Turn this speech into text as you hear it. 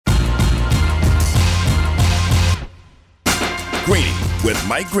Greeny with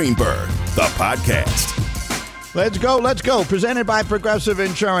Mike Greenberg, the podcast. Let's go. Presented by Progressive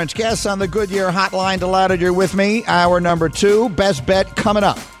Insurance. Guests on the Goodyear Hotline, delighted you're with me. Hour number 2, best bet coming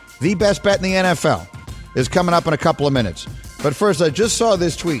up. The best bet in the NFL is coming up in a couple of minutes. But first, I just saw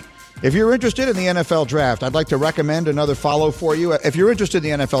this tweet. If you're interested in the NFL draft, I'd like to recommend another follow for you. If you're interested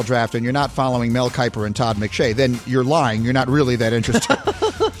in the NFL draft and you're not following Mel Kiper and Todd McShay, then you're lying. You're not really that interested.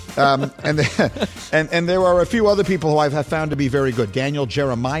 And there are a few other people who I have found to be very good. Daniel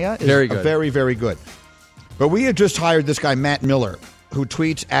Jeremiah is very, very good. But we had just hired this guy, Matt Miller, who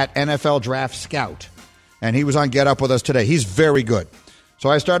tweets at NFL Draft Scout. And he was on Get Up with us today. He's very good. So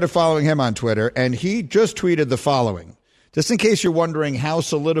I started following him on Twitter, and he just tweeted the following. Just in case you're wondering how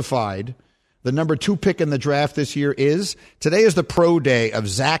solidified the number 2 pick in the draft this year is, today is the pro day of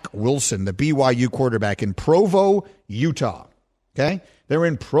Zach Wilson, the BYU quarterback in Provo, Utah. Okay? They're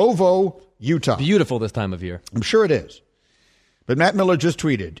in Provo, Utah. Beautiful this time of year. I'm sure it is. But Matt Miller just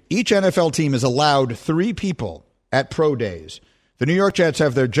tweeted, each NFL team is allowed 3 people at pro days. The New York Jets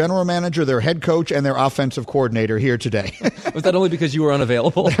have their general manager, their head coach, and their offensive coordinator here today. Was that only because you were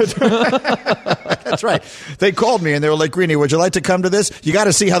unavailable? That's right. They called me and they were like, Greeny, would you like to come to this? You got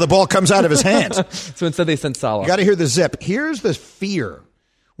to see how the ball comes out of his hands. So instead they sent Salah. You got to hear the zip. Here's the fear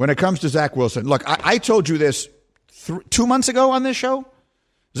when it comes to Zach Wilson. Look, I told you this 2 months ago on this show.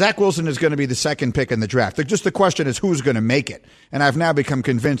 Zach Wilson is going to be the second pick in the draft. Just the question is who's going to make it. And I've now become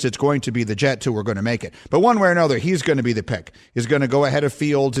convinced it's going to be the Jets who are going to make it. But one way or another, he's going to be the pick. He's going to go ahead of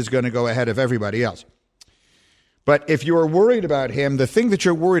Fields. He's going to go ahead of everybody else. But if you're worried about him, the thing that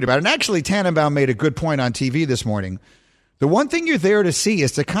you're worried about, and actually Tannenbaum made a good point on TV this morning, the one thing you're there to see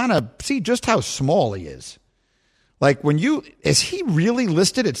is to kind of see just how small he is. Like is he really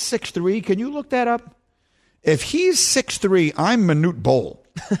listed at 6'3"? Can you look that up? If he's 6'3", I'm Manute Bol.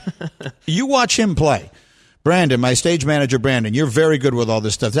 You watch him play. Brandon, my stage manager, Brandon, you're very good with all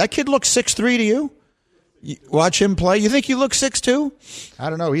this stuff. Does that kid look 6'3" to you? Watch him play. You think he looks 6'2"? I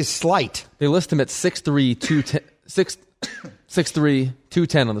don't know. He's slight. They list him at 6'3",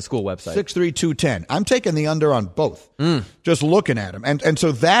 210 on the school website. 6'3", 210. I'm taking the under on both. Just looking at him. And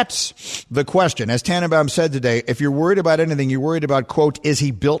so that's the question. As Tannenbaum said today, if you're worried about anything, you're worried about, quote, is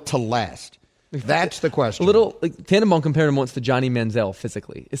he built to last? That's the question. Tannenbaum compared him once to Johnny Manziel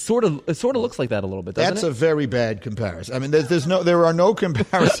physically. It sort of looks like that a little bit, doesn't it? That's a very bad comparison. I mean, there are no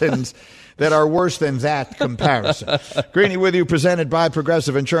comparisons that are worse than that comparison. Greeny with you, presented by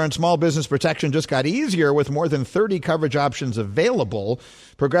Progressive Insurance. Small business protection just got easier with more than 30 coverage options available.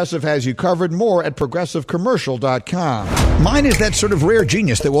 Progressive has you covered. More at progressivecommercial.com. Mine is that sort of rare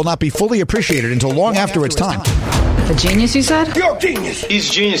genius that will not be fully appreciated until long after its time. A genius, you said? You're a genius. He's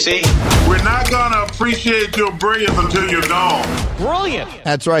a genius, eh? We're not going to appreciate your brilliance until you're gone. Brilliant.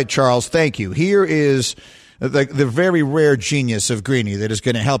 That's right, Charles. Thank you. Here is the very rare genius of Greeny that is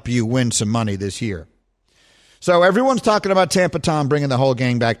going to help you win some money this year. So everyone's talking about Tampa Tom bringing the whole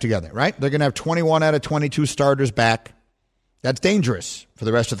gang back together, right? They're going to have 21 out of 22 starters back. That's dangerous for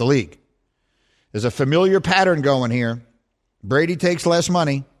the rest of the league. There's a familiar pattern going here. Brady takes less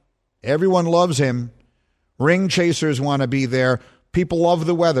money. Everyone loves him. Ring chasers want to be there. People love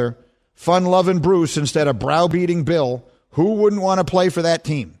the weather. Fun-loving Bruce instead of browbeating Bill. Who wouldn't want to play for that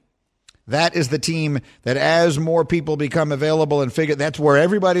team? That is the team that as more people become available and figure, that's where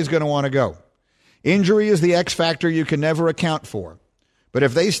everybody's going to want to go. Injury is the X factor you can never account for. But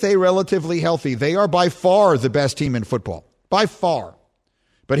if they stay relatively healthy, they are by far the best team in football. By far.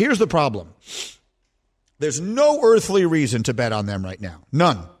 But here's the problem. There's no earthly reason to bet on them right now.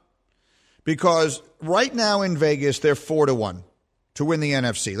 None. Because right now in Vegas, they're 4-1 to win the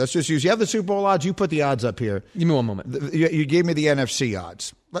NFC. Let's just use, you have the Super Bowl odds. You put the odds up here. Give me one moment. You gave me the NFC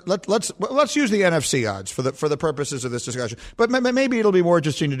odds. Let's use the NFC odds for the purposes of this discussion. But maybe it'll be more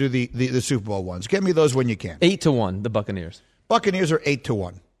interesting to do the Super Bowl ones. Get me those when you can. 8-1, the Buccaneers. Buccaneers are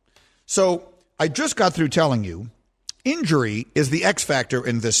 8-1. So I just got through telling you, injury is the X factor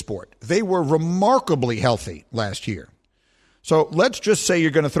in this sport. They were remarkably healthy last year. So let's just say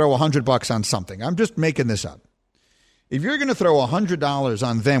you're going to throw $100 on something. I'm just making this up. If you're going to throw $100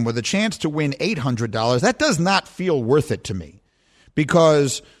 on them with a chance to win $800, that does not feel worth it to me.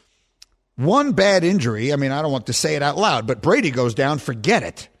 Because one bad injury, I mean, I don't want to say it out loud, but Brady goes down, forget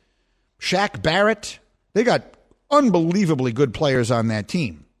it. Shaq Barrett, they got unbelievably good players on that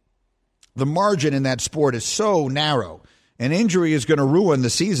team. The margin in that sport is so narrow. An injury is going to ruin the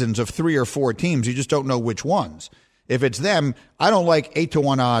seasons of 3 or 4 teams. You just don't know which ones. If it's them, I don't like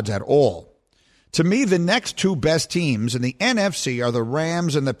 8-1 odds at all. To me, the next 2 best teams in the NFC are the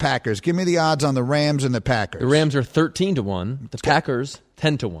Rams and the Packers. Give me the odds on the Rams and the Packers. The Rams are 13-1. The Packers,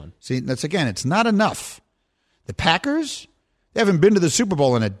 10-1. See, that's again, it's not enough. The Packers, They haven't been to the Super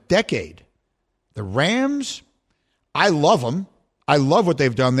Bowl in a decade. The Rams, I love them. I love what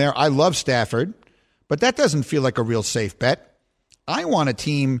they've done there. I love Stafford. But that doesn't feel like a real safe bet. I want a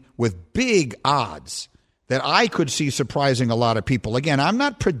team with big odds that I could see surprising a lot of people. Again, I'm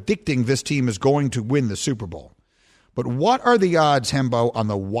not predicting this team is going to win the Super Bowl. But what are the odds, Hembo, on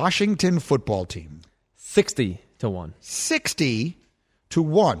the Washington football team? 60-1.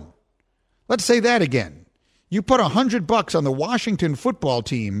 60-1. Let's say that again. You put $100 on the Washington football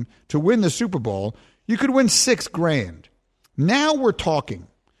team to win the Super Bowl, you could win $6,000. Now we're talking.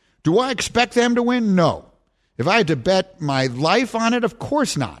 Do I expect them to win? No. If I had to bet my life on it, of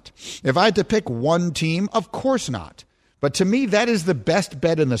course not. If I had to pick one team, of course not. But to me, that is the best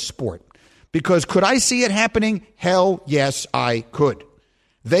bet in the sport. Because could I see it happening? Hell yes, I could.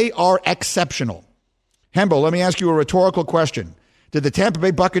 They are exceptional. Hembo, let me ask you a rhetorical question. Did the Tampa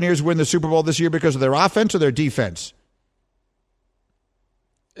Bay Buccaneers win the Super Bowl this year because of their offense or their defense?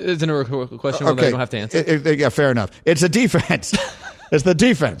 Isn't a rhetorical question that I don't have to answer? Yeah, fair enough. It's a defense. It's the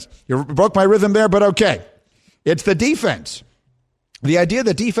defense. You broke my rhythm there, but okay. It's the defense. The idea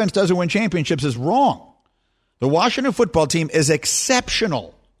that defense doesn't win championships is wrong. The Washington football team is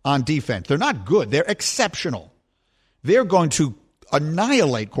exceptional on defense. They're not good. They're exceptional. They're going to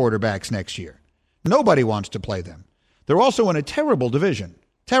annihilate quarterbacks next year. Nobody wants to play them. They're also in a terrible division.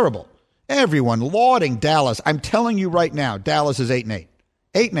 Terrible. Everyone lauding Dallas. I'm telling you right now, Dallas is 8-8.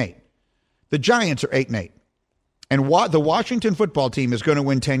 8-8. The Giants are 8-8. And the Washington football team is going to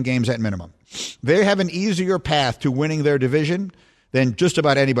win 10 games at minimum. They have an easier path to winning their division than just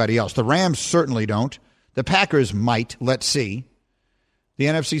about anybody else. The Rams certainly don't. The Packers might. Let's see. The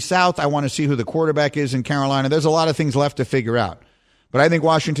NFC South, I want to see who the quarterback is in Carolina. There's a lot of things left to figure out. But I think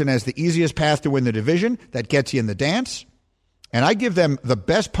Washington has the easiest path to win the division. That gets you in the dance. And I give them the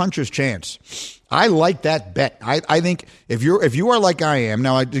best puncher's chance. I like that bet. I think if you are like I am,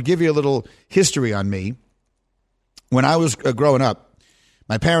 now to give you a little history on me, when I was growing up,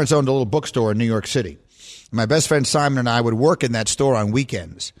 my parents owned a little bookstore in New York City. My best friend Simon and I would work in that store on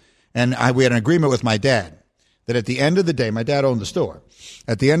weekends. And we had an agreement with my dad that at the end of the day, my dad owned the store.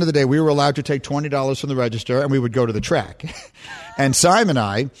 At the end of the day, we were allowed to take $20 from the register and we would go to the track. And Simon and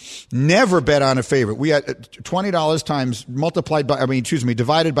I never bet on a favorite. We had $20 times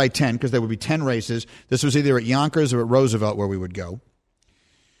divided by 10 because there would be 10 races. This was either at Yonkers or at Roosevelt where we would go.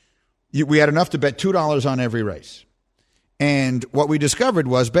 We had enough to bet $2 on every race. And what we discovered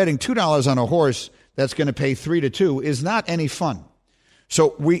was betting $2 on a horse that's going to pay 3-2 is not any fun.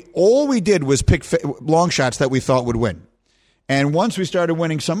 So all we did was pick long shots that we thought would win. And once we started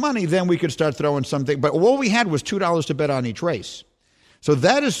winning some money, then we could start throwing something. But all we had was $2 to bet on each race. So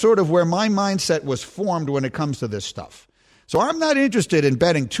that is sort of where my mindset was formed when it comes to this stuff. So I'm not interested in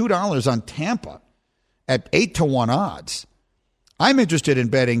betting $2 on Tampa at 8-1 odds. I'm interested in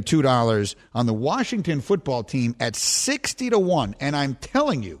betting $2 on the Washington football team at 60-1. And I'm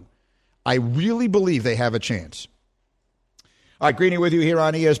telling you, I really believe they have a chance. All right, Greeny with you here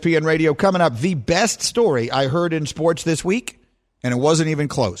on ESPN Radio. Coming up, the best story I heard in sports this week, and it wasn't even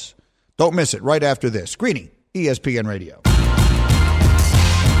close. Don't miss it right after this. Greeny, ESPN Radio.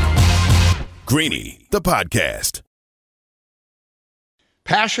 Greeny, the podcast.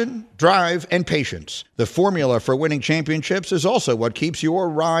 Passion, drive, and patience. The formula for winning championships is also what keeps your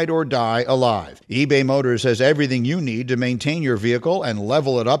ride or die alive. eBay Motors has everything you need to maintain your vehicle and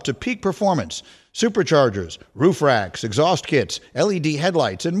level it up to peak performance. Superchargers, roof racks, exhaust kits, LED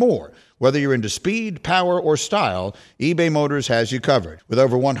headlights, and more. Whether you're into speed, power, or style, eBay Motors has you covered. With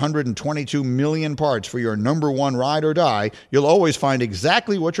over 122 million parts for your number one ride or die, you'll always find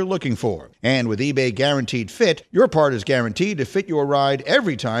exactly what you're looking for. And with eBay Guaranteed Fit, your part is guaranteed to fit your ride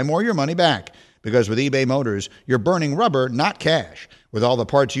every time or your money back. Because with eBay Motors, you're burning rubber, not cash. With all the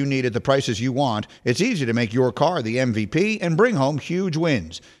parts you need at the prices you want, it's easy to make your car the MVP and bring home huge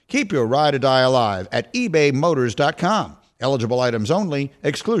wins. Keep your ride or die alive at ebaymotors.com. Eligible items only.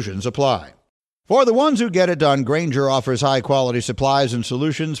 Exclusions apply. For the ones who get it done, Grainger offers high-quality supplies and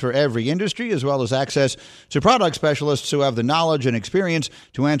solutions for every industry, as well as access to product specialists who have the knowledge and experience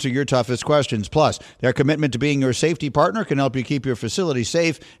to answer your toughest questions. Plus, their commitment to being your safety partner can help you keep your facility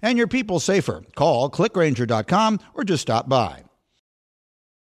safe and your people safer. Call, clickgrainger.com, or just stop by.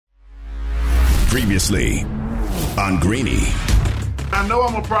 Previously on Greeny. I know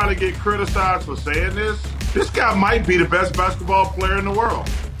I'm going to probably get criticized for saying this. This guy might be the best basketball player in the world.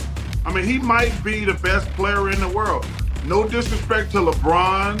 I mean, he might be the best player in the world. No disrespect to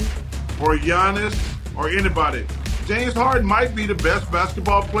LeBron or Giannis or anybody. James Harden might be the best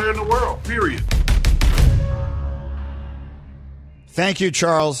basketball player in the world, period. Thank you,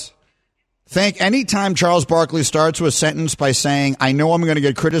 Charles. Anytime Charles Barkley starts with a sentence by saying, I know I'm going to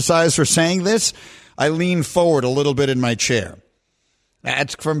get criticized for saying this, I lean forward a little bit in my chair.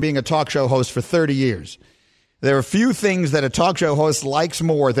 That's from being a talk show host for 30 years. There are few things that a talk show host likes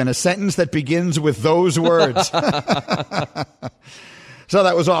more than a sentence that begins with those words. So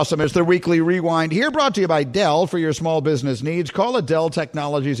that was awesome. It's the Weekly Rewind here, brought to you by Dell for your small business needs. Call a Dell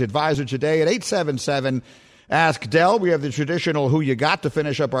Technologies advisor today at 877 Ask Dell. We have the traditional Who You Got to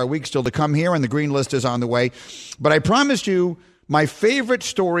finish up our week still to come here, and the green list is on the way. But I promised you my favorite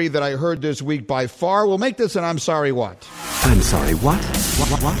story that I heard this week by far. We'll make this an I'm sorry what. I'm sorry what?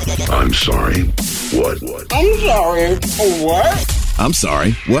 What? I'm sorry. What? I'm sorry. What? I'm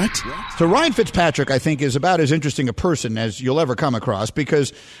sorry. What? So Ryan Fitzpatrick, I think, is about as interesting a person as you'll ever come across,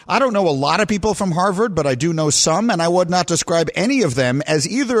 because I don't know a lot of people from Harvard, but I do know some, and I would not describe any of them as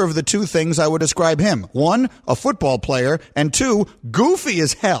either of the two things I would describe him. One, a football player, and two, goofy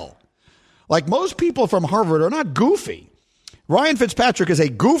as hell. Like, most people from Harvard are not goofy. Ryan Fitzpatrick is a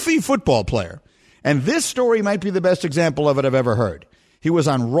goofy football player, and this story might be the best example of it I've ever heard. He was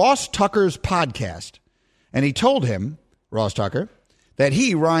on Ross Tucker's podcast, and he told him, Ross Tucker, that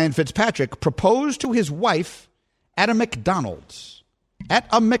he, Ryan Fitzpatrick, proposed to his wife at a McDonald's.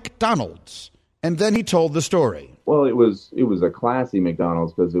 And then he told the story. Well, it was a classy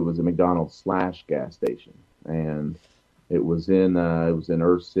McDonald's because it was a McDonald's / gas station. And it was in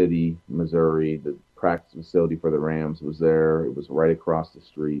Earth City, Missouri. The practice facility for the Rams was there. It was right across the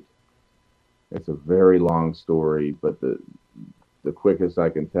street. It's a very long story, but the quickest I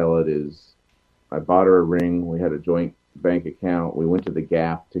can tell it is I bought her a ring. We had a joint bank account. We went to the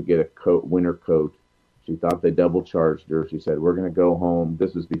Gap to get a winter coat. She thought they double charged her. She said, we're going to go home.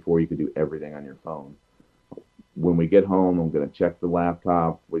 This was before you could do everything on your phone. When we get home, I'm going to check the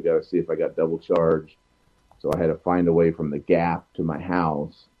laptop. We got to see if I got double charged. So I had to find a way from the Gap to my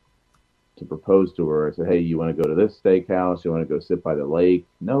house to propose to her. I said, hey, you want to go to this steakhouse? You want to go sit by the lake?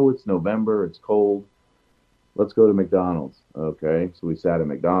 No, it's November. It's cold. Let's go to McDonald's. Okay. So we sat at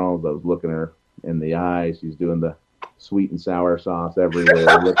McDonald's. I was looking her in the eye. She's doing the sweet and sour sauce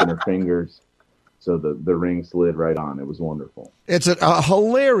everywhere, licking her fingers. So the ring slid right on. It was wonderful. It's a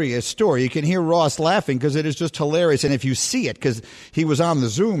hilarious story. You can hear Ross laughing because it is just hilarious. And if you see it, because he was on the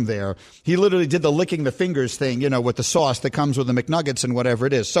Zoom there, he literally did the licking the fingers thing, with the sauce that comes with the McNuggets and whatever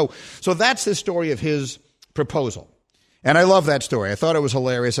it is. So that's the story of his proposal. And I love that story. I thought it was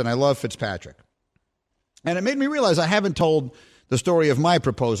hilarious, and I love Fitzpatrick. And it made me realize I haven't told the story of my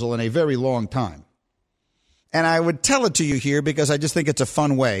proposal in a very long time. And I would tell it to you here because I just think it's a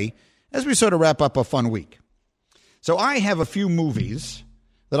fun way as we sort of wrap up a fun week. So I have a few movies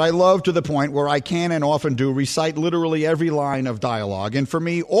that I love to the point where I can and often do recite literally every line of dialogue. And for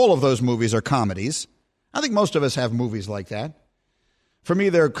me, all of those movies are comedies. I think most of us have movies like that. For me,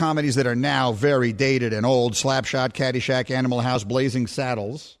 there are comedies that are now very dated and old. Slapshot, Caddyshack, Animal House, Blazing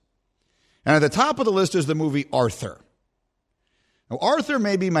Saddles. And at the top of the list is the movie Arthur. Now, Arthur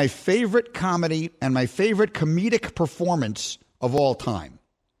may be my favorite comedy and my favorite comedic performance of all time.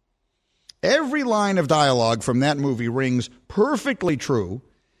 Every line of dialogue from that movie rings perfectly true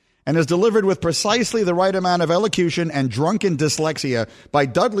and is delivered with precisely the right amount of elocution and drunken dyslexia by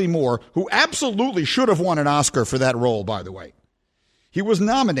Dudley Moore, who absolutely should have won an Oscar for that role, by the way. He was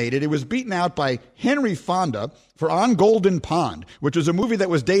nominated. He was beaten out by Henry Fonda for On Golden Pond, which was a movie that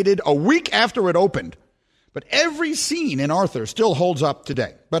was dated a week after it opened. But every scene in Arthur still holds up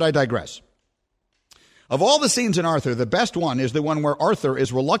today. But I digress. Of all the scenes in Arthur, the best one is the one where Arthur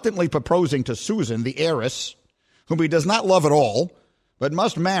is reluctantly proposing to Susan, the heiress, whom he does not love at all, but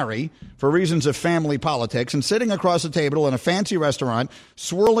must marry for reasons of family politics. And sitting across the table in a fancy restaurant,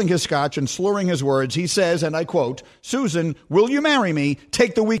 swirling his scotch and slurring his words, he says, and I quote, Susan, will you marry me?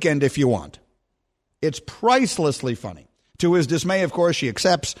 Take the weekend if you want. It's pricelessly funny. To his dismay, of course, she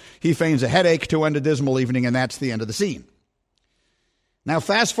accepts. He feigns a headache to end a dismal evening, and that's the end of the scene. Now,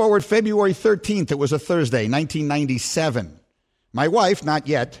 fast forward February 13th. It was a Thursday, 1997. My wife, not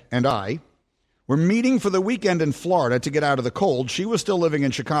yet, and I were meeting for the weekend in Florida to get out of the cold. She was still living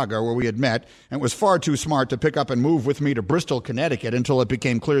in Chicago, where we had met, and was far too smart to pick up and move with me to Bristol, Connecticut, until it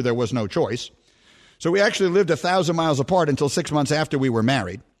became clear there was no choice. So we actually lived 1,000 miles apart until 6 months after we were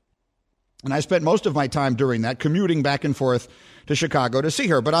married. And I spent most of my time during that commuting back and forth to Chicago to see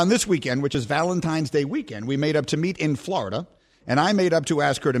her. But on this weekend, which is Valentine's Day weekend, we made up to meet in Florida, and I made up to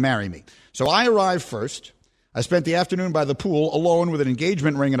ask her to marry me. So I arrived first. I spent the afternoon by the pool alone with an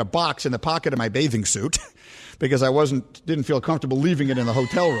engagement ring in a box in the pocket of my bathing suit because I didn't feel comfortable leaving it in the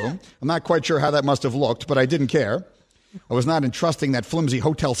hotel room. I'm not quite sure how that must have looked, but I didn't care. I was not entrusting that flimsy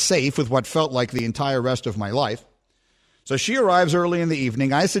hotel safe with what felt like the entire rest of my life. So she arrives early in the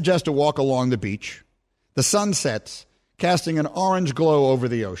evening. I suggest a walk along the beach. The sun sets, casting an orange glow over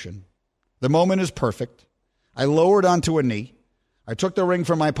the ocean. The moment is perfect. I lowered onto a knee. I took the ring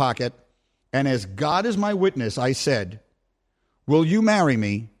from my pocket, and as God is my witness, I said, "Will you marry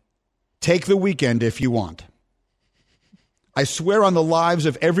me? Take the weekend if you want." I swear on the lives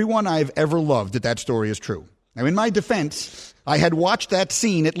of everyone I've ever loved that story is true. Now, in my defense, I had watched that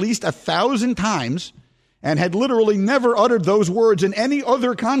scene at least 1,000 times and had literally never uttered those words in any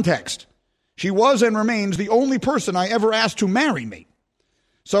other context. She was and remains the only person I ever asked to marry me.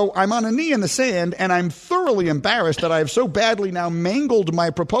 So I'm on a knee in the sand, and I'm thoroughly embarrassed that I have so badly now mangled my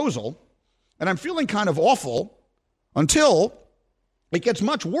proposal, and I'm feeling kind of awful until it gets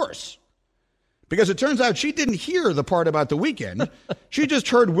much worse. Because it turns out she didn't hear the part about the weekend. She just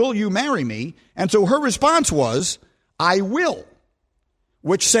heard, "Will you marry me?" And so her response was, "I will,"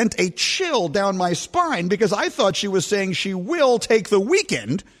 which sent a chill down my spine because I thought she was saying she will take the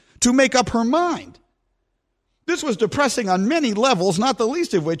weekend to make up her mind. This was depressing on many levels, not the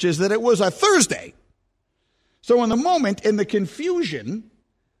least of which is that it was a Thursday. So in the moment, in the confusion,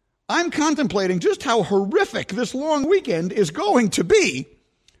 I'm contemplating just how horrific this long weekend is going to be.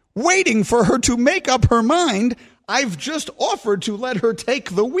 Waiting for her to make up her mind, I've just offered to let her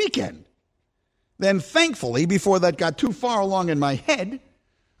take the weekend. Then, thankfully, before that got too far along in my head,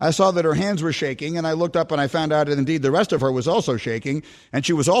 I saw that her hands were shaking, and I looked up and I found out that indeed the rest of her was also shaking, and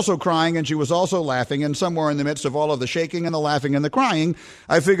she was also crying, and she was also laughing, and somewhere in the midst of all of the shaking and the laughing and the crying,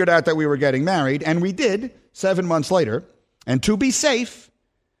 I figured out that we were getting married, and we did 7 months later. And to be safe,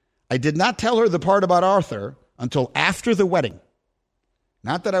 I did not tell her the part about Arthur until after the wedding.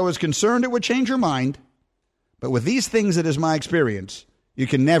 Not that I was concerned it would change her mind, but with these things, it is my experience, you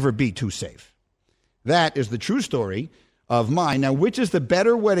can never be too safe. That is the true story of mine. Now, which is the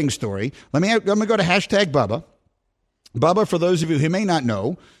better wedding story? I'm going to go to hashtag Bubba. Bubba, for those of you who may not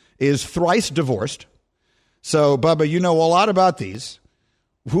know, is thrice divorced. So, Bubba, you know a lot about these.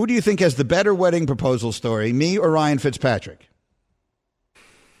 Who do you think has the better wedding proposal story, me or Ryan Fitzpatrick?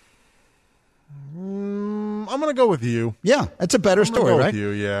 I'm going to go with you. Yeah, it's a better story, right? With you,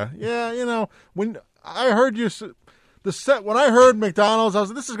 yeah. Yeah, you know, when I heard you, when I heard McDonald's, I was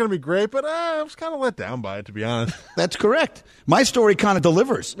like, this is going to be great, but I was kind of let down by it, to be honest. That's correct. My story kind of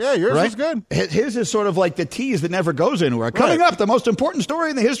delivers. Yeah, yours right? is good. His is sort of like the tease that never goes anywhere. Coming up, the most important story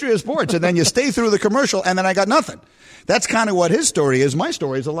in the history of sports, and then you stay through the commercial, and then I got nothing. That's kind of what his story is. My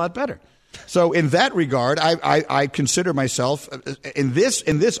story is a lot better. So in that regard, I consider myself, in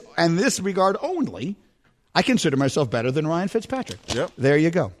this regard only, I consider myself better than Ryan Fitzpatrick. Yep. There you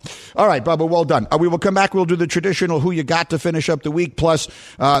go. All right, Bubba, well done. We will come back. We'll do the traditional who you got to finish up the week. Plus,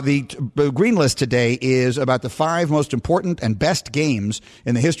 the green list today is about the 5 most important and best games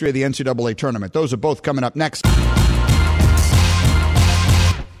in the history of the NCAA tournament. Those are both coming up next.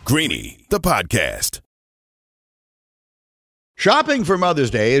 Greeny, the podcast. Shopping for Mother's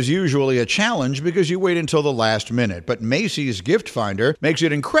Day is usually a challenge because you wait until the last minute, but Macy's Gift Finder makes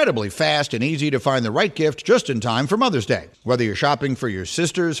it incredibly fast and easy to find the right gift just in time for Mother's Day. Whether you're shopping for your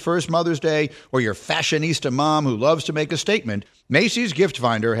sister's first Mother's Day or your fashionista mom who loves to make a statement, Macy's Gift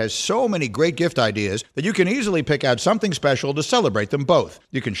Finder has so many great gift ideas that you can easily pick out something special to celebrate them both.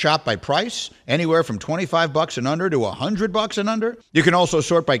 You can shop by price, anywhere from $25 and under to $100 and under. You can also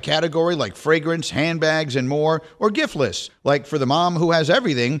sort by category like fragrance, handbags, and more, or gift lists, like for the mom who has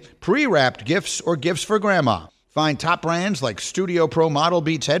everything, pre-wrapped gifts or gifts for grandma. Find top brands like Studio Pro Model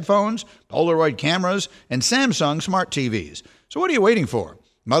Beats headphones, Polaroid cameras, and Samsung smart TVs. So what are you waiting for?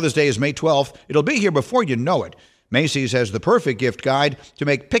 Mother's Day is May 12th. It'll be here before you know it. Macy's has the perfect gift guide to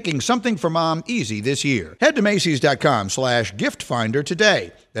make picking something for mom easy this year. Head to Macys.com/gift finder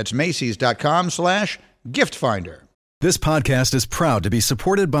today. That's Macys.com/gift finder. This podcast is proud to be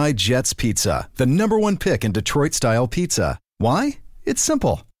supported by Jets Pizza, the #1 pick in Detroit-style pizza. Why? It's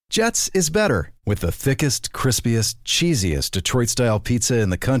simple. Jets is better. With the thickest, crispiest, cheesiest Detroit-style pizza in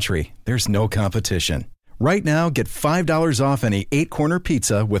the country, there's no competition. Right now, get $5 off any 8-corner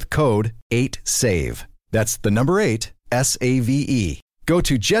pizza with code 8SAVE. That's the number 8, SAVE. Go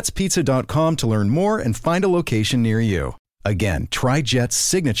to jetspizza.com to learn more and find a location near you. Again, try Jet's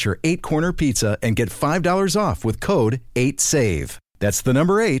signature 8-corner pizza and get $5 off with code 8SAVE. That's the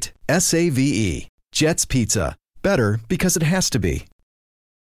number 8, SAVE. Jet's Pizza. Better because it has to be.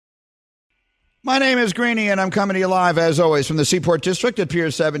 My name is Greeny, and I'm coming to you live, as always, from the Seaport District at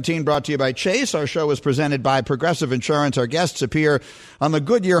Pier 17, brought to you by Chase. Our show is presented by Progressive Insurance. Our guests appear on the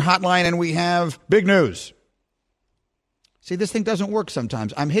Goodyear Hotline, and we have big news. See, this thing doesn't work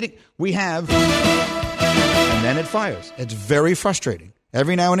sometimes. We have, and then it fires. It's very frustrating.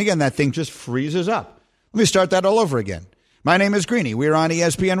 Every now and again, that thing just freezes up. Let me start that all over again. My name is Greeny. We're on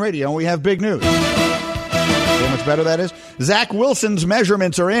ESPN Radio, and we have big news. See how much better that is? Zach Wilson's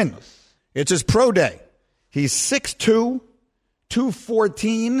measurements are in. It's his pro day. He's 6'2",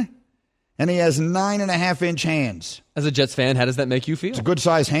 214, and he has 9.5-inch hands. As a Jets fan, how does that make you feel? It's a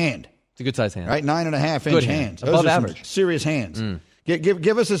good-sized hand. It's a good-sized hand. Right, 9.5-inch hands. Above average. Serious hands.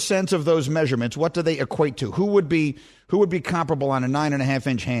 Give us a sense of those measurements. What do they equate to? Who would be comparable on a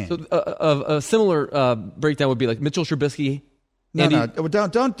 9.5-inch hand? So a similar breakdown would be like Mitchell Trubisky. No,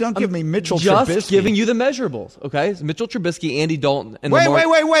 don't give me Mitchell Trubisky. Trubisky. Just giving you the measurables, okay? So Mitchell Trubisky, Andy Dalton, and Wait.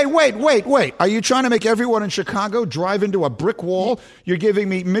 Are you trying to make everyone in Chicago drive into a brick wall? You're giving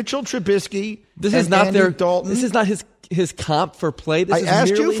me Mitchell Trubisky Andy Dalton. This is not his comp for play. I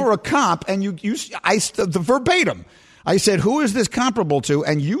asked you for a comp, and the verbatim. I said, who is this comparable to?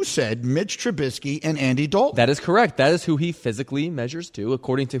 And you said Mitch Trubisky and Andy Dalton. That is correct. That is who he physically measures to,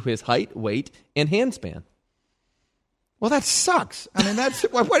 according to his height, weight, and hand span. Well, that sucks. I mean, that's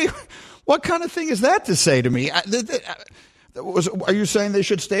what kind of thing is that to say to me? Are you saying they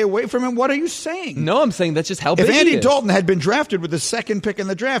should stay away from him? What are you saying? No, I'm saying that's just how big If Andy he is. Dalton had been drafted with the second pick in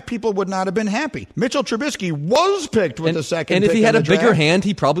the draft, people would not have been happy. Mitchell Trubisky was picked with the second pick in the draft. And if he had a bigger hand,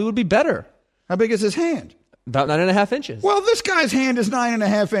 he probably would be better. How big is his hand? About 9.5 inches. Well, this guy's hand is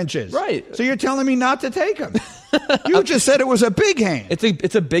 9.5 inches. Right. So you're telling me not to take him. You just said it was a big hand.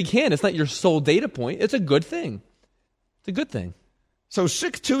 It's a big hand. It's not your sole data point. It's a good thing. It's a good thing. So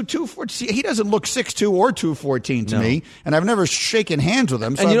 6'2", 214. He doesn't look 6'2" or 214 to me, and I've never shaken hands with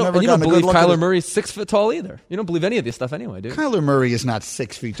him. So and you don't believe Kyler Murray Murray's 6 foot tall either. You don't believe any of this stuff anyway, dude. Kyler Murray is not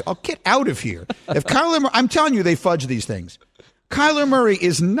 6 feet tall. Oh, get out of here. If I'm telling you, they fudge these things. Kyler Murray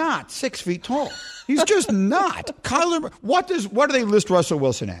is not 6 feet tall. He's just not. What do they list Russell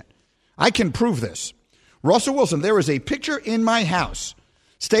Wilson at? I can prove this. Russell Wilson, there is a picture in my house.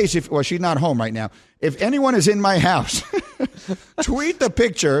 Stacey, well, she's not home right now. If anyone is in my house, tweet the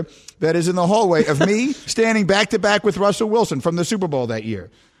picture that is in the hallway of me standing back to back with Russell Wilson from the Super Bowl that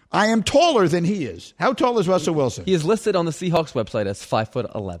year. I am taller than he is. How tall is Russell Wilson? He is listed on the Seahawks website as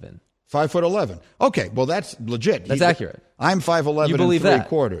 5'11". 5'11". Okay, well that's legit. That's accurate. I'm 5'11" You believe and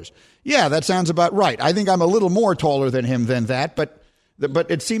 3/4. Yeah, that sounds about right. I think I'm a little more taller than him than that, but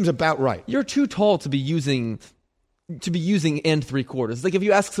it seems about right. You're too tall to be using end 3/4. Like if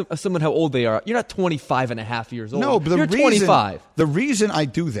you ask someone how old they are, you're not 25 and a half years old. No, but you're 25. The reason I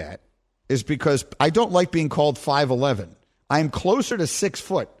do that is because I don't like being called 5'11". I'm closer to 6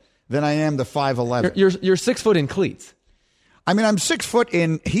 foot than I am to 5'11". You're 6 foot in cleats. I mean, I'm 6 foot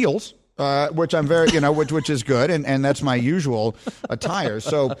in heels. Which I'm very, which is good, and that's my usual attire.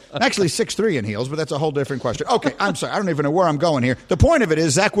 So actually 6'3" in heels, but that's a whole different question. Okay, I'm sorry, I don't even know where I'm going here. The point of it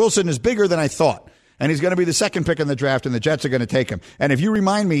is Zach Wilson is bigger than I thought, and he's going to be the second pick in the draft, and the Jets are going to take him. And if you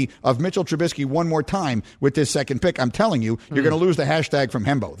remind me of Mitchell Trubisky one more time with this second pick, I'm telling you, you're going to lose the hashtag from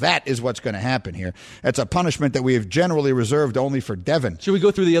Hembo. That is what's going to happen here. That's a punishment that we have generally reserved only for Devin. Should we go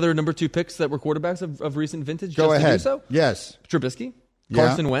through the other number 2 picks that were quarterbacks of recent vintage? Go ahead. To do so? Yes. Trubisky,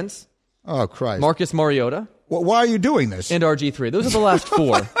 Carson Wentz. Oh, Christ. Marcus Mariota. Well, why are you doing this? And RG3. Those are the last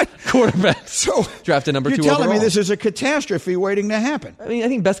 4 quarterbacks drafted number 2 overall. You're telling me this is a catastrophe waiting to happen. I mean, I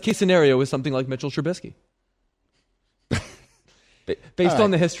think best case scenario is something like Mitchell Trubisky. Based on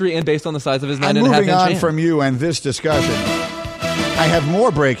the history and based on the size of his 9.5 inch hand. I'm moving on from you and this discussion. I have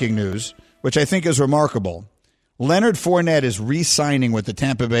more breaking news, which I think is remarkable. Leonard Fournette is re-signing with the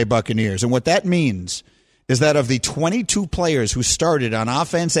Tampa Bay Buccaneers. And what that means is that of the 22 players who started on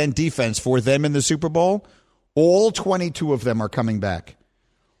offense and defense for them in the Super Bowl, all 22 of them are coming back.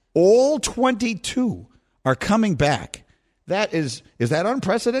 All 22 are coming back. Is that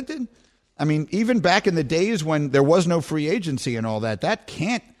unprecedented? I mean, even back in the days when there was no free agency and all that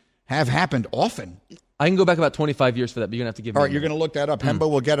can't have happened often. I can go back about 25 years for that, but you're going to have to give me All right, you're going to look that up. Hembo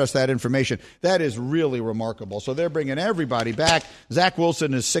will get us that information. That is really remarkable. So they're bringing everybody back. Zach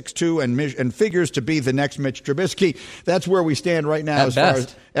Wilson is 6'2" and figures to be the next Mitch Trubisky. That's where we stand right now as far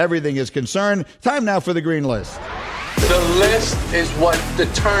as everything is concerned. Time now for the green list. The list is what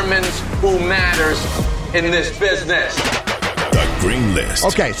determines who matters in this business. The green list.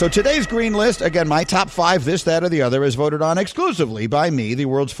 Okay, so today's green list, again, my top 5, this, that, or the other, is voted on exclusively by me, the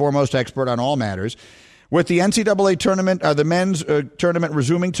world's foremost expert on all matters. With the NCAA tournament, the men's tournament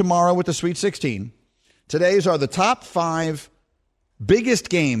resuming tomorrow with the Sweet 16, today's are the top 5 biggest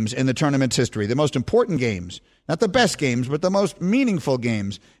games in the tournament's history, the most important games, not the best games, but the most meaningful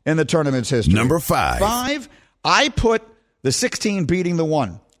games in the tournament's history. Number 5. I put the 16 beating the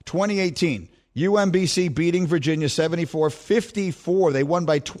 1, 2018. UMBC beating Virginia 74-54. They won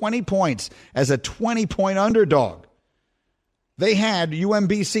by 20 points as a 20-point underdog. They had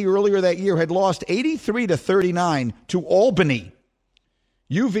UMBC earlier that year had lost 83-39 to Albany.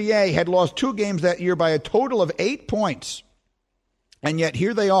 UVA had lost 2 games that year by a total of 8 points. And yet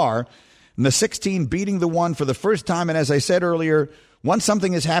here they are, in the 16 beating the 1 for the first time. And as I said earlier, once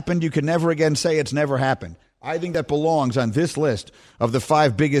something has happened, you can never again say it's never happened. I think that belongs on this list of the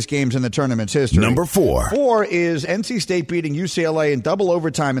 5 biggest games in the tournament's history. Number 4. 4 is NC State beating UCLA in double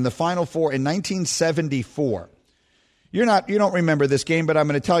overtime in the Final Four in 1974. You don't remember this game, but I'm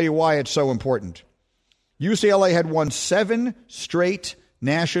going to tell you why it's so important. UCLA had won 7 straight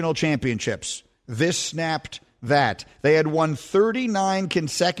national championships. This snapped that. They had won 39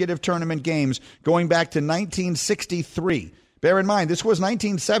 consecutive tournament games going back to 1963. Bear in mind, this was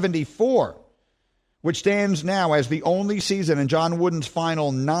 1974, which stands now as the only season in John Wooden's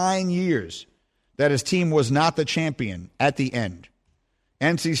final 9 years that his team was not the champion at the end.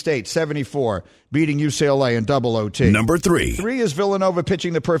 NC State, 74, beating UCLA in double OT. Number 3. 3 is Villanova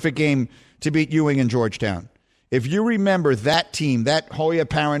pitching the perfect game to beat Ewing and Georgetown. If you remember that team, that Hoya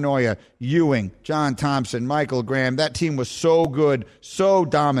Paranoia, Ewing, John Thompson, Michael Graham, that team was so good, so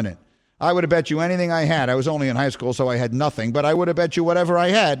dominant. I would have bet you anything I had. I was only in high school, so I had nothing, but I would have bet you whatever I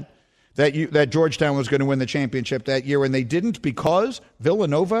had that Georgetown was going to win the championship that year, and they didn't because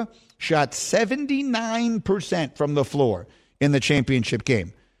Villanova shot 79% from the floor in the championship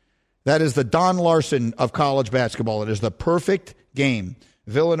game. That is the Don Larson of college basketball. It is the perfect game.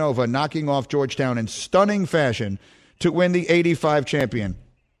 Villanova knocking off Georgetown in stunning fashion to win the 85 champion.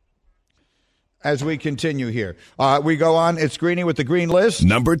 As we continue here, we go on. It's Greeny with the green list.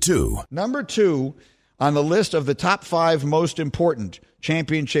 Number 2. Number 2 on the list of the top 5 most important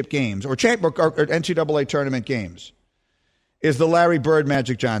championship games or NCAA tournament games is the Larry Bird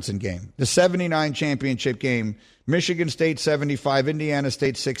Magic Johnson game, the 79 championship game. Michigan State 75, Indiana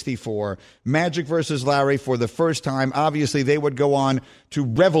State 64. Magic versus Larry for the first time. Obviously, they would go on to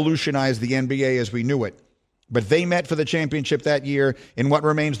revolutionize the NBA as we knew it. But they met for the championship that year in what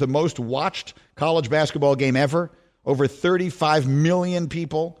remains the most watched college basketball game ever. Over 35 million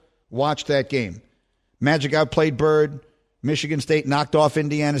people watched that game. Magic outplayed Bird. Michigan State knocked off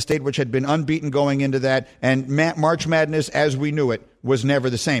Indiana State, which had been unbeaten going into that. And March Madness, as we knew it, was never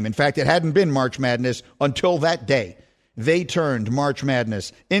the same. In fact, it hadn't been March Madness until that day. They turned March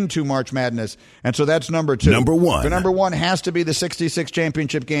Madness into March Madness. And so that's number 2. Number 1. The number 1 has to be the 66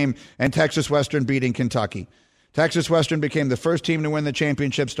 championship game and Texas Western beating Kentucky. Texas Western became the first team to win the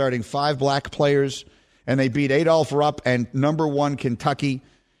championship, starting 5 black players, and they beat Adolph Rupp and number 1 Kentucky.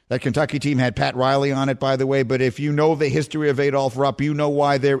 That Kentucky team had Pat Riley on it, by the way, but if you know the history of Adolph Rupp, you know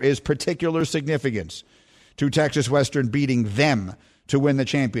why there is particular significance to Texas Western beating them to win the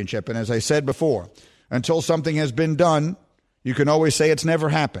championship. And as I said before, until something has been done, you can always say it's never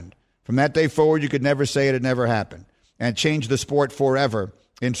happened. From that day forward, you could never say it had never happened. And change the sport forever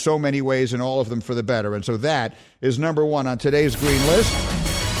in so many ways, and all of them for the better. And so that is number 1 on today's green list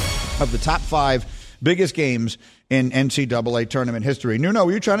of the top 5 biggest games in NCAA tournament history. Nuno,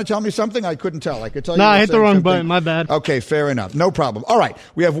 were you trying to tell me something? I couldn't tell. I could tell you. No, I hit the wrong something. button. My bad. Okay, fair enough. No problem. All right.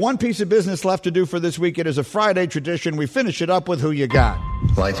 We have one piece of business left to do for this week. It is a Friday tradition. We finish it up with Who You Got.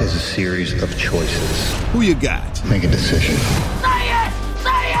 Life is a series of choices. Who you got? Make a decision. Say it!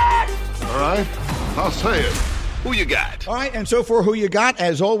 Say it! All right. I'll say it. Who you got? All right, and so for Who You Got,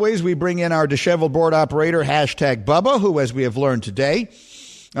 as always, we bring in our disheveled board operator, #Bubba, who, as we have learned today,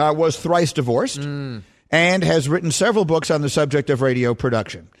 was thrice divorced and has written several books on the subject of radio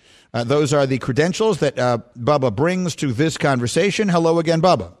production. Those are the credentials that Bubba brings to this conversation. Hello again,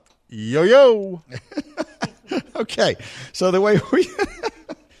 Bubba. Yo. Okay, so the way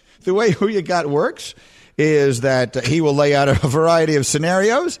Who You Got works is that he will lay out a variety of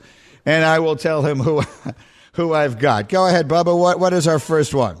scenarios, and I will tell him who I've got. Go ahead, Bubba. What is our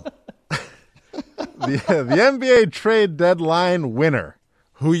first one? The NBA trade deadline winner.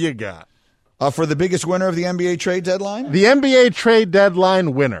 Who you got? For the biggest winner of the NBA trade deadline? The NBA trade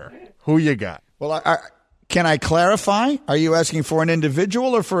deadline winner. Who you got? Well, can I clarify? Are you asking for an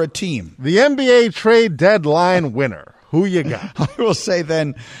individual or for a team? The NBA trade deadline winner. Who you got? I will say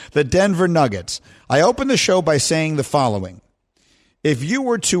then the Denver Nuggets. I opened the show by saying the following. If you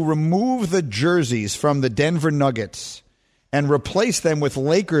were to remove the jerseys from the Denver Nuggets and replace them with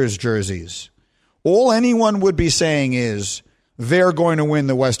Lakers jerseys, all anyone would be saying is they're going to win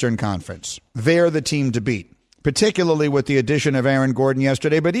the Western Conference. They're the team to beat, particularly with the addition of Aaron Gordon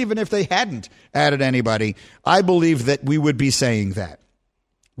yesterday. But even if they hadn't added anybody, I believe that we would be saying that.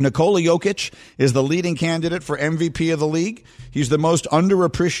 Nikola Jokic is the leading candidate for MVP of the league. He's the most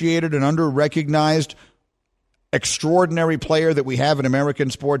underappreciated and underrecognized extraordinary player that we have in American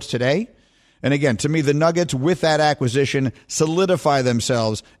sports today. And again, to me, the Nuggets, with that acquisition, solidify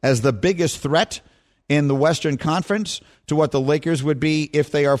themselves as the biggest threat in the Western Conference to what the Lakers would be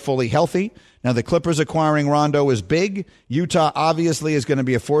if they are fully healthy. Now, the Clippers acquiring Rondo is big. Utah obviously is going to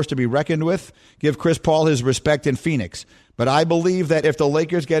be a force to be reckoned with. Give Chris Paul his respect in Phoenix. But I believe that if the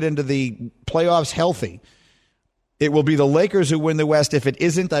Lakers get into the playoffs healthy, it will be the Lakers who win the West. If it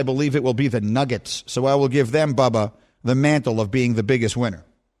isn't, I believe it will be the Nuggets. So I will give them, Bubba, the mantle of being the biggest winner.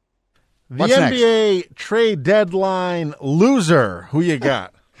 The NBA trade deadline loser. Who you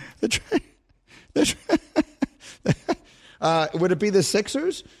got? Would it be the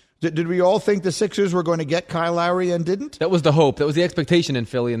Sixers? Did we all think the Sixers were going to get Kyle Lowry and didn't? That was the hope. That was the expectation in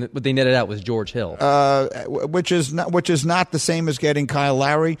Philly, and what they netted out was George Hill. Which is not the same as getting Kyle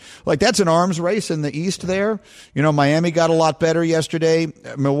Lowry. Like, that's an arms race in the East there. You know, Miami got a lot better yesterday.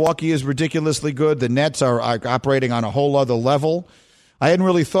 Milwaukee is ridiculously good. The Nets are operating on a whole other level. I hadn't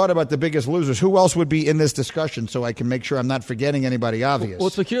really thought about the biggest losers. Who else would be in this discussion so I can make sure I'm not forgetting anybody obvious?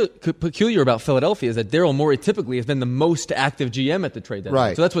 What's peculiar about Philadelphia is that Daryl Morey typically has been the most active GM at the trade deadline.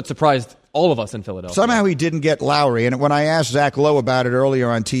 Right. So that's what surprised all of us in Philadelphia. Somehow he didn't get Lowry. And when I asked Zach Lowe about it earlier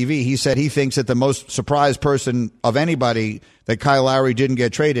on TV, he said he thinks that the most surprised person of anybody that Kyle Lowry didn't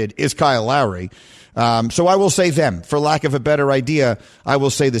get traded is Kyle Lowry. So I will say them. For lack of a better idea, I will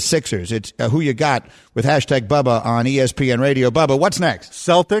say the Sixers. It's who you got with hashtag Bubba on ESPN Radio. Bubba, what's next?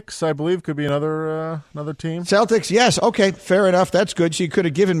 Celtics, I believe, could be another team. Celtics, yes. Okay, fair enough. That's good. So you could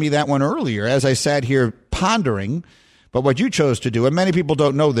have given me that one earlier as I sat here pondering. But what you chose to do, and many people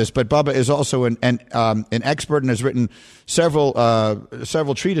don't know this, but Bubba is also an expert and has written several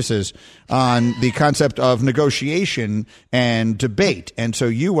treatises on the concept of negotiation and debate. And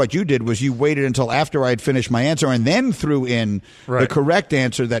so what you did was you waited until after I'd finished my answer and then threw in the correct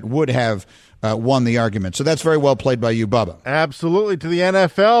answer that would have won the argument. So that's very well played by you, Bubba. Absolutely. To the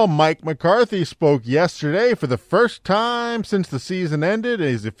NFL, Mike McCarthy spoke yesterday for the first time since the season ended.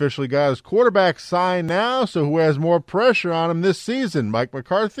 He's officially got his quarterback signed now, so who has more pressure on him this season, Mike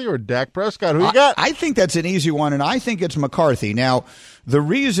McCarthy or Dak Prescott? Who you got? I think that's an easy one, and I think it's McCarthy. Now, the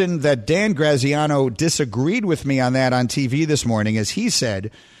reason that Dan Graziano disagreed with me on that on TV this morning is he said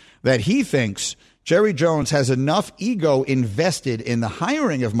that he thinks Jerry Jones has enough ego invested in the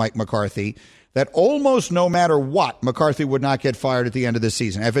hiring of Mike McCarthy that almost no matter what, McCarthy would not get fired at the end of the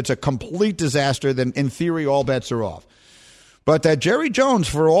season. If it's a complete disaster, then in theory, all bets are off. But that Jerry Jones,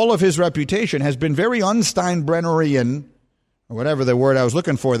 for all of his reputation, has been very un-Steinbrennerian, or whatever the word I was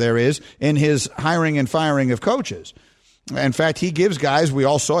looking for there is, in his hiring and firing of coaches. In fact, he gives guys, we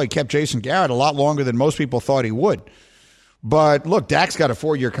all saw, he kept Jason Garrett a lot longer than most people thought he would. But look, Dak's got a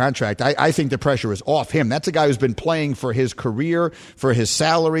 4-year contract. I think the pressure is off him. That's a guy who's been playing for his career, for his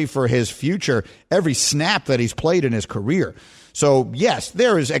salary, for his future, every snap that he's played in his career. So, yes,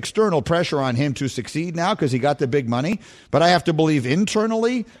 there is external pressure on him to succeed now because he got the big money. But I have to believe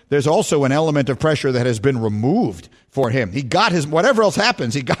internally, there's also an element of pressure that has been removed for him. He got his, whatever else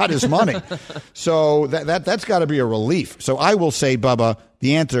happens, he got his money. So that's got to be a relief. So I will say, Bubba,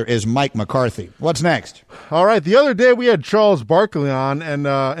 the answer is Mike McCarthy. What's next? All right. The other day we had Charles Barkley on,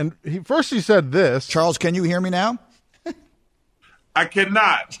 and he said this. Charles, can you hear me now? I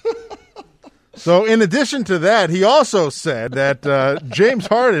cannot. So in addition to that, he also said that James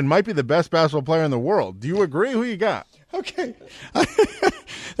Harden might be the best basketball player in the world. Do you agree? Who you got? Okay.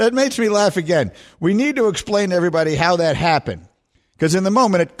 That makes me laugh again. We need to explain to everybody how that happened, because in the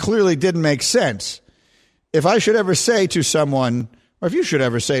moment it clearly didn't make sense. If I should ever say to someone, or if you should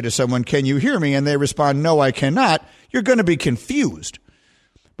ever say to someone, can you hear me? And they respond, no, I cannot. You're going to be confused.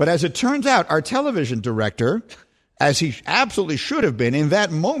 But as it turns out, our television director, as he absolutely should have been in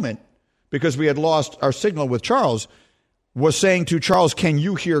that moment, because we had lost our signal with Charles, was saying to Charles, can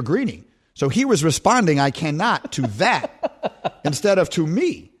you hear Greeny? So he was responding, I cannot, to that instead of to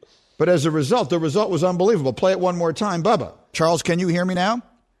me. But as a result, the result was unbelievable. Play it one more time, Bubba. Charles, can you hear me now?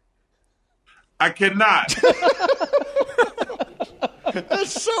 I cannot.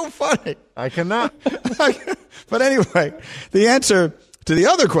 That's so funny. I cannot. But anyway, the answer to the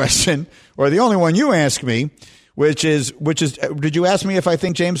other question, or the only one you asked me, which is, did you ask me if I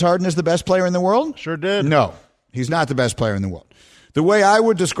think James Harden is the best player in the world? Sure did. No, he's not the best player in the world. The way I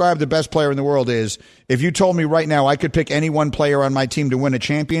would describe the best player in the world is, if you told me right now I could pick any one player on my team to win a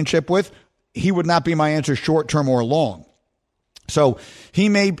championship with, he would not be my answer short term or long. So he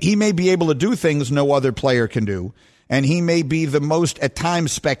may be able to do things no other player can do, and he may be the most at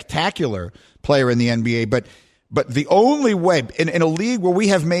times spectacular player in the NBA. But the only way in a league where we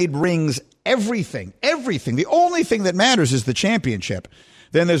have made rings everything, the only thing that matters is the championship.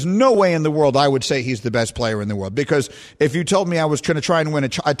 then there's no way in the world I would say he's the best player in the world. Because if you told me I was going to try and win a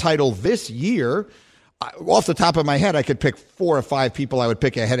title this year, off the top of my head, I could pick 4 or 5 people I would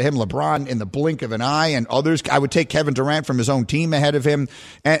pick ahead of him. LeBron in the blink of an eye, and others. I would take Kevin Durant from his own team ahead of him,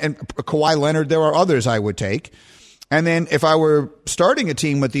 and Kawhi Leonard. There are others I would take. And then if I were starting a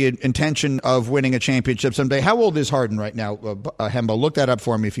team with the intention of winning a championship someday, how old is Harden right now? Hembo, look that up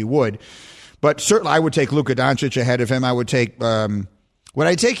for me if you would. But certainly I would take Luka Doncic ahead of him. I would take, would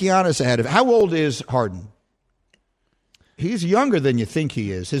I take Giannis ahead of him? How old is Harden? He's younger than you think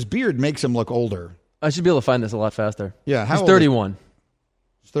he is. His beard makes him look older. I should be able to find this a lot faster. Yeah, he's 31.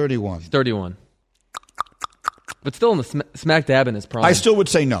 He's 31. He's 31. But still in the smack dab in his prime. I still would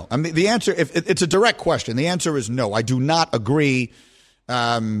say no. I mean, the answer, if it's a direct question, the answer is no. I do not agree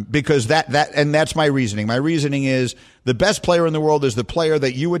because that's my reasoning. My reasoning is the best player in the world is the player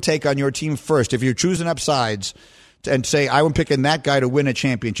that you would take on your team first. If you're choosing up sides and say, I'm picking that guy to win a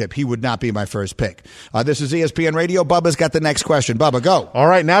championship, he would not be my first pick. This is ESPN Radio. Bubba's got the next question. Bubba, go. All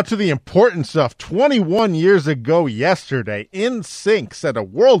right, now to the important stuff. 21 years ago yesterday, NSYNC set a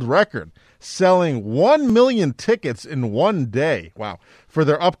world record, selling 1 million tickets in one day. Wow. For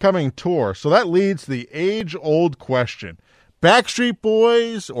their upcoming tour. So that leads to the age-old question. Backstreet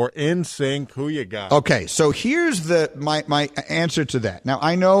Boys or NSYNC, who you got? Okay, so here's my answer to that. Now,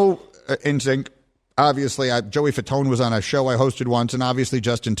 I know NSYNC, obviously, Joey Fatone was on a show I hosted once, and obviously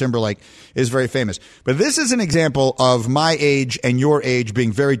Justin Timberlake is very famous. But this is an example of my age and your age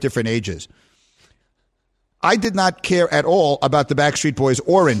being very different ages. I did not care at all about the Backstreet Boys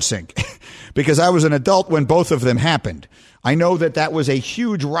or NSYNC because I was an adult when both of them happened. I know that was a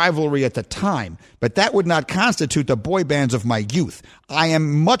huge rivalry at the time, but that would not constitute the boy bands of my youth. I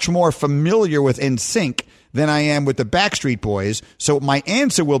am much more familiar with NSYNC than I am with the Backstreet Boys, so my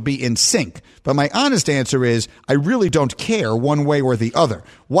answer will be NSYNC. But my honest answer is I really don't care one way or the other.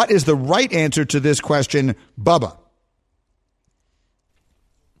 What is the right answer to this question, Bubba?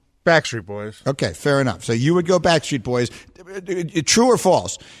 Backstreet Boys. Okay, fair enough. So you would go Backstreet Boys. True or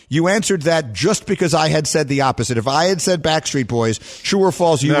false? You answered that just because I had said the opposite. If I had said Backstreet Boys, true or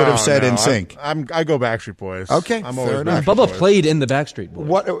false, you would have said NSYNC. I go Backstreet Boys. Okay, fair enough. Bubba played in the Backstreet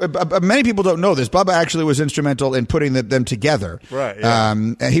Boys. Many people don't know this. Bubba actually was instrumental in putting them together. Right.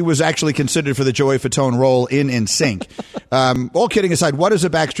 Yeah. He was actually considered for the Joey Fatone role in NSYNC. All kidding aside, what is a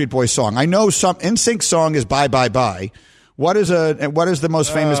Backstreet Boys song? I know some NSYNC song is Bye Bye Bye. What is the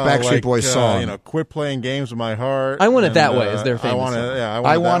most famous Backstreet Boys song? Quit playing games with my heart. I Want It That Way is their famous song.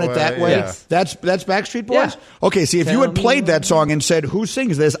 I Want It That Way. Yeah. That's Backstreet Boys? Yeah. Okay, see, if you had played that song and said, who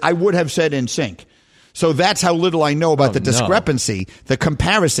sings this, I would have said NSYNC. So that's how little I know about the discrepancy, the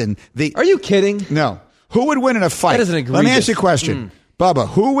comparison. Are you kidding? No. Who would win in a fight? That is an egregious. Let me ask you a question. Bubba,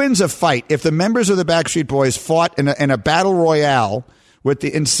 who wins a fight if the members of the Backstreet Boys fought in a battle royale with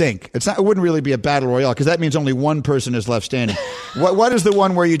the NSYNC? It wouldn't really be a battle royale because that means only one person is left standing. What is the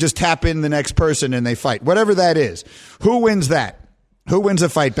one where you just tap in the next person and they fight? Whatever that is. Who wins that? Who wins a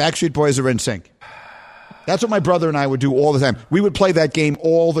fight? Backstreet Boys or NSYNC? That's what my brother and I would do all the time. We would play that game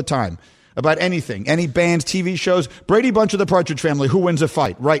all the time about anything, any bands, TV shows. Brady Bunch or the Partridge Family, who wins a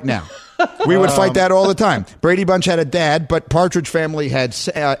fight right now? We would fight that all the time. Brady Bunch had a dad, but Partridge Family had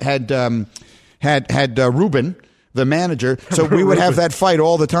Reuben, the manager, so we would have that fight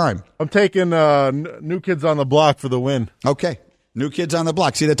all the time. I'm taking New Kids on the Block for the win. Okay. New Kids on the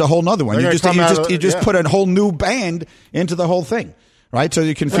Block. See, that's a whole nother one. You just put a whole new band into the whole thing. Right? So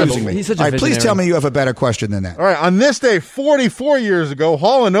you're confusing me. He's such a all right, please visionary. tell me you have a better question than that. All right, on this day, 44 years ago,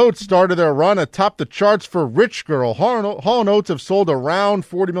 Hall & Oates started their run atop the charts for Rich Girl. Hall & Oates have sold around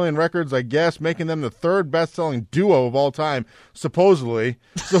 40 million records, I guess, making them the third best-selling duo of all time, supposedly.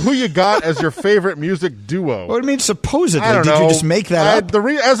 So who you got as your favorite music duo? What do you mean supposedly? I don't know. Did you just make that up?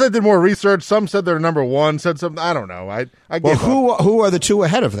 As I did more research, some said they're number one, said something. I don't know. I gave up. Who are the two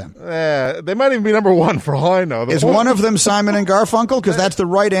ahead of them? They might even be number one for all I know. Is one of them Simon and Garfunkel? Because that's the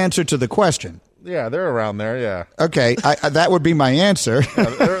right answer to the question. Yeah, they're around there, yeah. Okay, that would be my answer.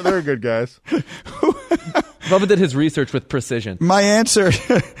 Yeah, they're good guys. Bubba did his research with precision. My answer...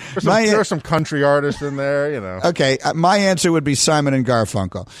 There are some country artists in there, you know. Okay, my answer would be Simon and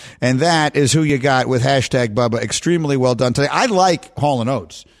Garfunkel. And that is who you got with hashtag Bubba. Extremely well done today. I like Hall &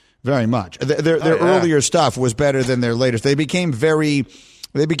 Oates very much. Their earlier stuff was better than their latest. They became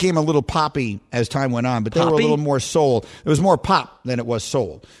a little poppy as time went on, but they were a little more soul. It was more pop than it was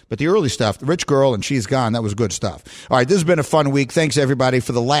soul. But the early stuff, the Rich Girl and She's Gone, that was good stuff. All right, this has been a fun week. Thanks, everybody,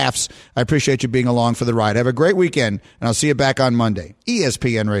 for the laughs. I appreciate you being along for the ride. Have a great weekend, and I'll see you back on Monday.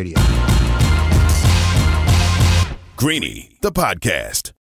 ESPN Radio. Greeny, the podcast.